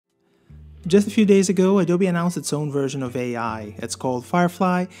Just a few days ago, Adobe announced its own version of AI. It's called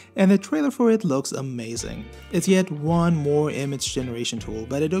Firefly, and the trailer for it looks amazing. It's yet one more image generation tool,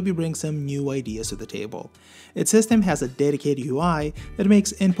 but Adobe brings some new ideas to the table. Its system has a dedicated UI that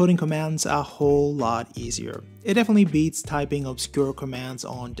makes inputting commands a whole lot easier. It definitely beats typing obscure commands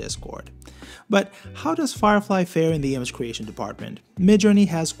on Discord. But how does Firefly fare in the image creation department? Midjourney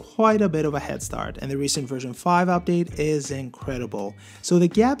has quite a bit of a head start, and the recent version 5 update is incredible. So the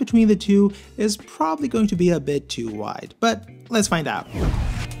gap between the two is probably going to be a bit too wide, but let's find out.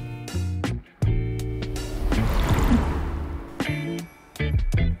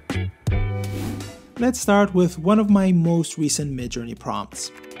 Let's start with one of my most recent Midjourney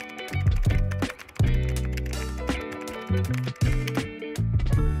prompts.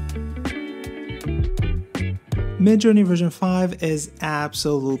 Midjourney version 5 is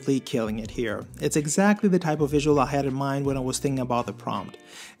absolutely killing it here. It's exactly the type of visual I had in mind when I was thinking about the prompt.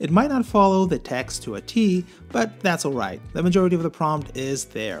 It might not follow the text to a T, but that's alright. The majority of the prompt is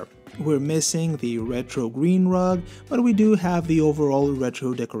there. We're missing the retro green rug, but we do have the overall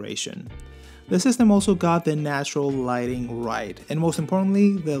retro decoration. The system also got the natural lighting right, and most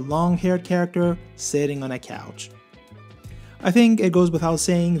importantly, the long-haired character sitting on a couch. I think it goes without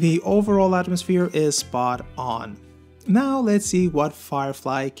saying the overall atmosphere is spot on. Now let's see what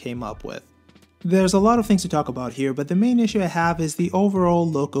Firefly came up with. There's a lot of things to talk about here, but the main issue I have is the overall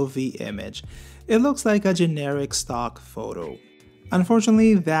look of the image. It looks like a generic stock photo.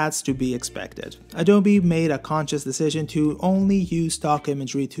 Unfortunately, that's to be expected. Adobe made a conscious decision to only use stock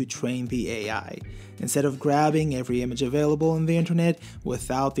imagery to train the AI. Instead of grabbing every image available on the internet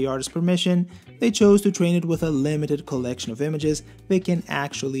without the artist's permission, they chose to train it with a limited collection of images they can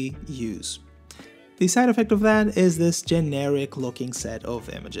actually use. The side effect of that is this generic looking set of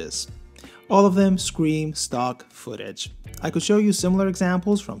images. All of them scream stock footage. I could show you similar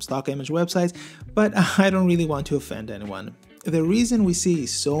examples from stock image websites, but I don't really want to offend anyone. The reason we see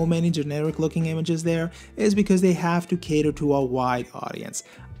so many generic looking images there is because they have to cater to a wide audience.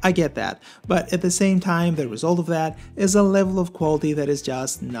 I get that, but at the same time, the result of that is a level of quality that is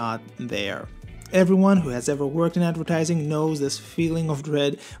just not there. Everyone who has ever worked in advertising knows this feeling of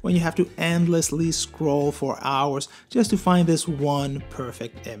dread when you have to endlessly scroll for hours just to find this one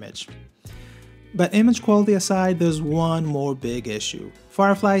perfect image. But image quality aside, there's one more big issue.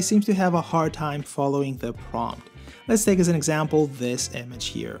 Firefly seems to have a hard time following the prompt. Let's take as an example this image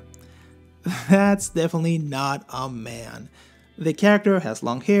here. That's definitely not a man. The character has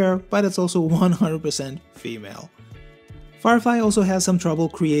long hair, but it's also 100% female. Firefly also has some trouble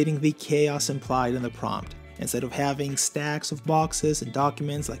creating the chaos implied in the prompt. Instead of having stacks of boxes and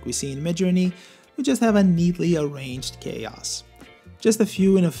documents like we see in Midjourney, we just have a neatly arranged chaos. Just a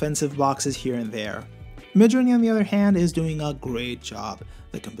few inoffensive boxes here and there. Midjourney, on the other hand, is doing a great job.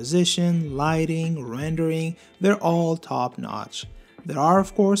 The composition, lighting, rendering, they're all top-notch. There are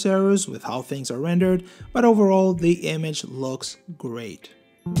of course errors with how things are rendered, but overall the image looks great.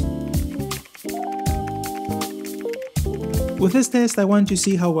 With this test, I wanted to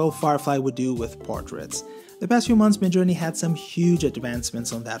see how well Firefly would do with portraits. The past few months, Midjourney had some huge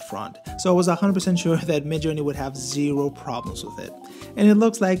advancements on that front, so I was 100% sure that Midjourney would have zero problems with it. And it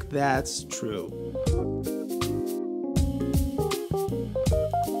looks like that's true.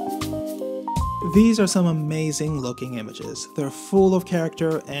 These are some amazing looking images. They're full of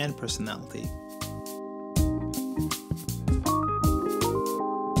character and personality.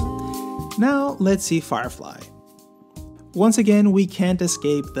 Now let's see Firefly. Once again, we can't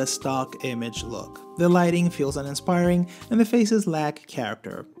escape the stock image look. The lighting feels uninspiring and the faces lack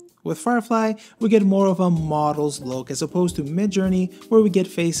character. With Firefly, we get more of a model's look as opposed to Midjourney, where we get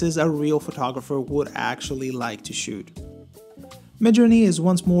faces a real photographer would actually like to shoot. Midjourney is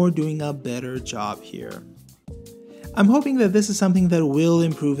once more doing a better job here. I'm hoping that this is something that will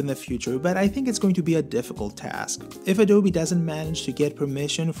improve in the future, but I think it's going to be a difficult task. If Adobe doesn't manage to get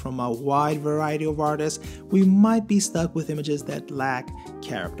permission from a wide variety of artists, we might be stuck with images that lack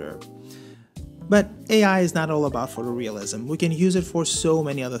character. But AI is not all about photorealism. We can use it for so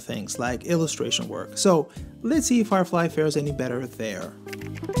many other things, like illustration work. So let's see if Firefly fares any better there.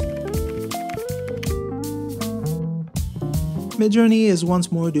 Midjourney is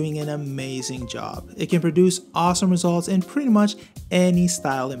once more doing an amazing job. It can produce awesome results in pretty much any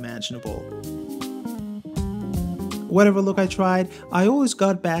style imaginable. Whatever look I tried, I always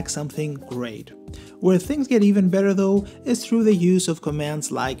got back something great. Where things get even better though is through the use of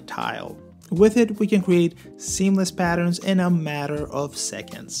commands like tile. With it, we can create seamless patterns in a matter of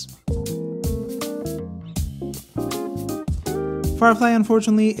seconds. Firefly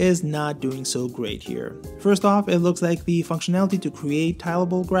unfortunately is not doing so great here. First off, it looks like the functionality to create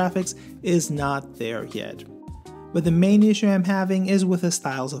tileable graphics is not there yet. But the main issue I'm having is with the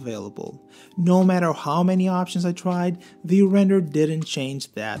styles available. No matter how many options I tried, the render didn't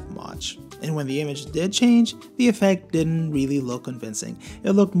change that much. And when the image did change, the effect didn't really look convincing.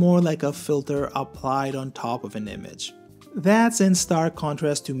 It looked more like a filter applied on top of an image. That's in stark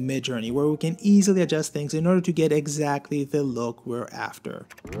contrast to Midjourney, where we can easily adjust things in order to get exactly the look we're after.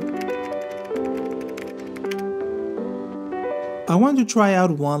 I want to try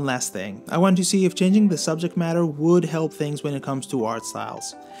out one last thing. I want to see if changing the subject matter would help things when it comes to art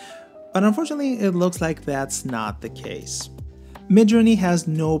styles. But unfortunately, it looks like that's not the case. Midjourney has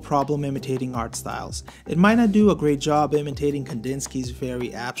no problem imitating art styles. It might not do a great job imitating Kandinsky's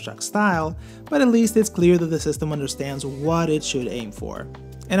very abstract style, but at least it's clear that the system understands what it should aim for.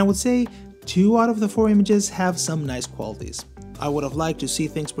 And I would say 2 out of the 4 images have some nice qualities. I would have liked to see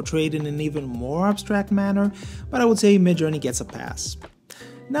things portrayed in an even more abstract manner, but I would say Midjourney gets a pass.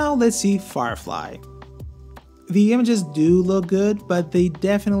 Now let's see Firefly. The images do look good, but they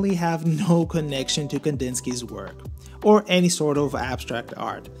definitely have no connection to Kandinsky's work, or any sort of abstract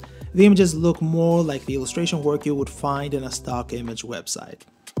art. The images look more like the illustration work you would find in a stock image website.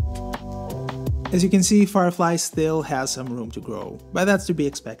 As you can see, Firefly still has some room to grow, but that's to be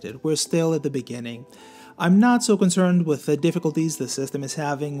expected. We're still at the beginning. I'm not so concerned with the difficulties the system is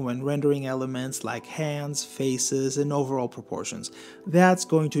having when rendering elements like hands, faces, and overall proportions. That's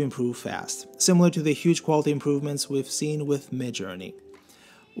going to improve fast, similar to the huge quality improvements we've seen with Midjourney.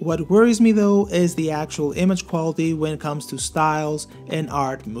 What worries me though is the actual image quality when it comes to styles and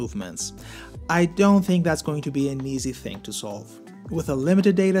art movements. I don't think that's going to be an easy thing to solve. With a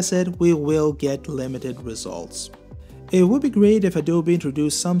limited dataset, we will get limited results. It would be great if Adobe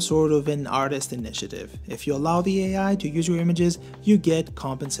introduced some sort of an artist initiative. If you allow the AI to use your images, you get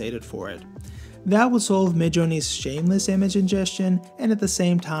compensated for it. That would solve Midjourney's shameless image ingestion, and at the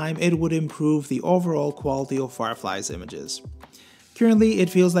same time, it would improve the overall quality of Firefly's images. Currently, it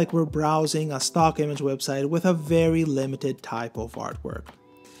feels like we're browsing a stock image website with a very limited type of artwork.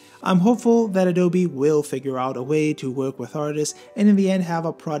 I'm hopeful that Adobe will figure out a way to work with artists and in the end have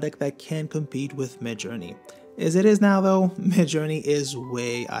a product that can compete with Midjourney. As it is now though, Midjourney is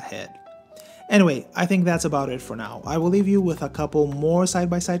way ahead. Anyway, I think that's about it for now. I will leave you with a couple more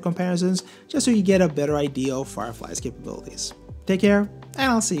side-by-side comparisons just so you get a better idea of Firefly's capabilities. Take care,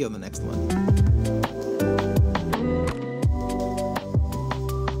 and I'll see you on the next one.